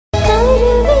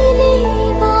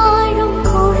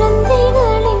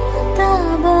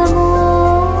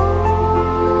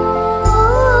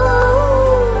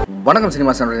வணக்கம்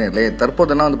சினிமா சேனல்களே,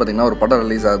 தற்போதுனா பார்த்தீங்கன்னா ஒரு படம்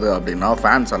ரிலீஸ் ஆகுது அப்படின்னா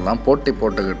ஃபேன்ஸ் எல்லாம் போட்டி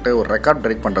போட்டுக்கிட்டு ஒரு ரெக்கார்ட்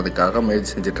பிரேக் பண்ணுறதுக்காக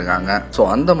முயற்சி செஞ்சுட்டு இருக்காங்க. ஸோ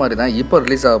அந்த மாதிரி தான் இப்போ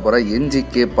ரிலீஸ் ஆக போகிற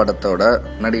NGK படத்தோட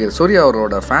நடிகர் சூர்யா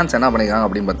அவரோட ஃபேன்ஸ் என்ன பண்ணியிருக்காங்க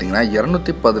அப்படின்னு பார்த்தீங்கன்னா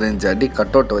 215 அடி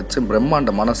கட் அவுட் வச்சு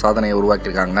பிரம்மாண்டமான சாதனையை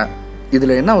உருவாக்கியிருக்காங்க.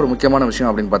 இதில் என்ன ஒரு முக்கியமான விஷயம்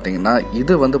அப்படின்னு பார்த்தீங்கன்னா,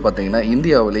 இது பார்த்தீங்கன்னா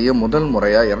இந்தியாவிலேயே முதல்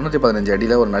முறையாக 215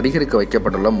 அடியில் ஒரு நடிகருக்கு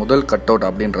வைக்கப்பட்டுள்ள முதல் கட் அவுட்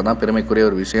அப்படின்றதான் பெருமைக்குரிய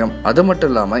ஒரு விஷயம். அது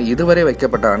மட்டும் இல்லாமல் இதுவரை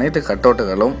வைக்கப்பட்ட அனைத்து கட்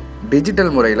அவுட்டுகளும்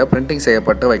டிஜிட்டல் முறையில் பிரிண்டிங்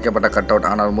செய்யப்பட்டு வைக்கப்பட்ட கட் அவுட்.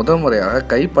 ஆனால் முதல் முறையாக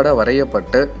கைப்பட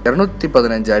வரையப்பட்டு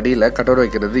 215 அடியில் கட் அவுட்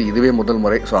வைக்கிறது இதுவே முதல்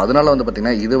முறை. ஸோ அதனால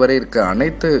பார்த்தீங்கன்னா இதுவரை இருக்க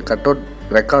அனைத்து கட் அவுட்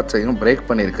ரெக்கார்ட்ஸையும் பிரேக்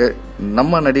பண்ணியிருக்கு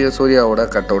நம்ம நடிகர் சூர்யாவோட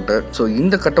கட் அவுட்டு. ஸோ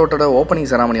இந்த கட் அவுட்டோட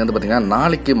ஓப்பனிங் செராமனி பார்த்தீங்கன்னா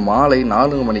நாளைக்கு மாலை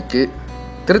 4 மணிக்கு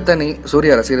திருத்தணி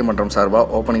சூர்யா ரசிகர் மன்றம்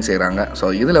சார்பாக ஓப்பனிங் செய்கிறாங்க. ஸோ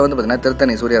இதில் பார்த்தீங்கன்னா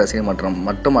திருத்தணி சூர்யா ரசிகர் மன்றம்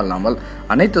மட்டுமல்லாமல்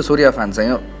அனைத்து சூர்யா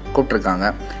ஃபேன்ஸையும் கூப்பிட்டுருக்காங்க.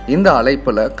 இந்த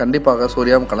அழைப்பில் கண்டிப்பாக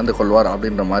சூர்யாவும் கலந்து கொள்வார்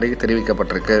அப்படின்ற மாதிரி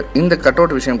தெரிவிக்கப்பட்டிருக்கு. இந்த கட்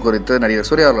அவுட் விஷயம் குறித்து நடிகர்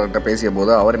சூர்யா அவர்கிட்ட பேசிய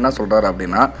போது அவர் என்ன சொல்றாரு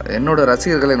அப்படின்னா, என்னோட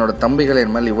ரசிகர்கள் என்னோட தம்பிகள்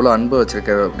என் மேல் இவ்வளோ அன்பு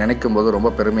வச்சிருக்க நினைக்கும் போது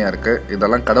ரொம்ப பெருமையா இருக்கு.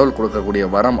 இதெல்லாம் கடவுள் கொடுக்கக்கூடிய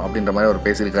வரம் அப்படின்ற மாதிரி அவர்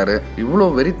பேசியிருக்காரு. இவ்வளோ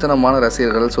வெறித்தனமான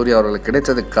ரசிகர்கள் சூர்யா அவர்களுக்கு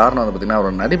கிடைச்சதுக்கு காரணம் பார்த்தீங்கன்னா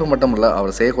அவர் நடிப்பு மட்டும் இல்லை,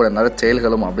 அவர் செய்யக்கூடிய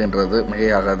நற்செயல்களும் அப்படின்றது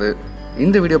மிகையாகாது.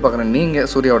 இந்த வீடியோ பார்க்குற நீங்கள்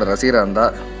சூர்யாவோட ரசிகராக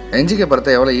இருந்தால் NGK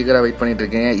படத்தை எவ்வளோ ஈகராக வெயிட் பண்ணிட்டு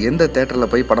இருக்கீங்க, எந்த தேட்டரில்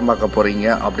போய் படம் பார்க்க போகிறீங்க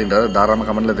அப்படின்றத தாராளமாக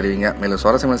கமெண்ட்டில் தெரிவிங்க. மேலும்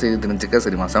சுவாரஸ்யமான செய்தி தெரிஞ்சுக்க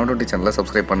சினிமா 720 சேனலை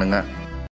சப்ஸ்கிரைப் பண்ணுங்கள்.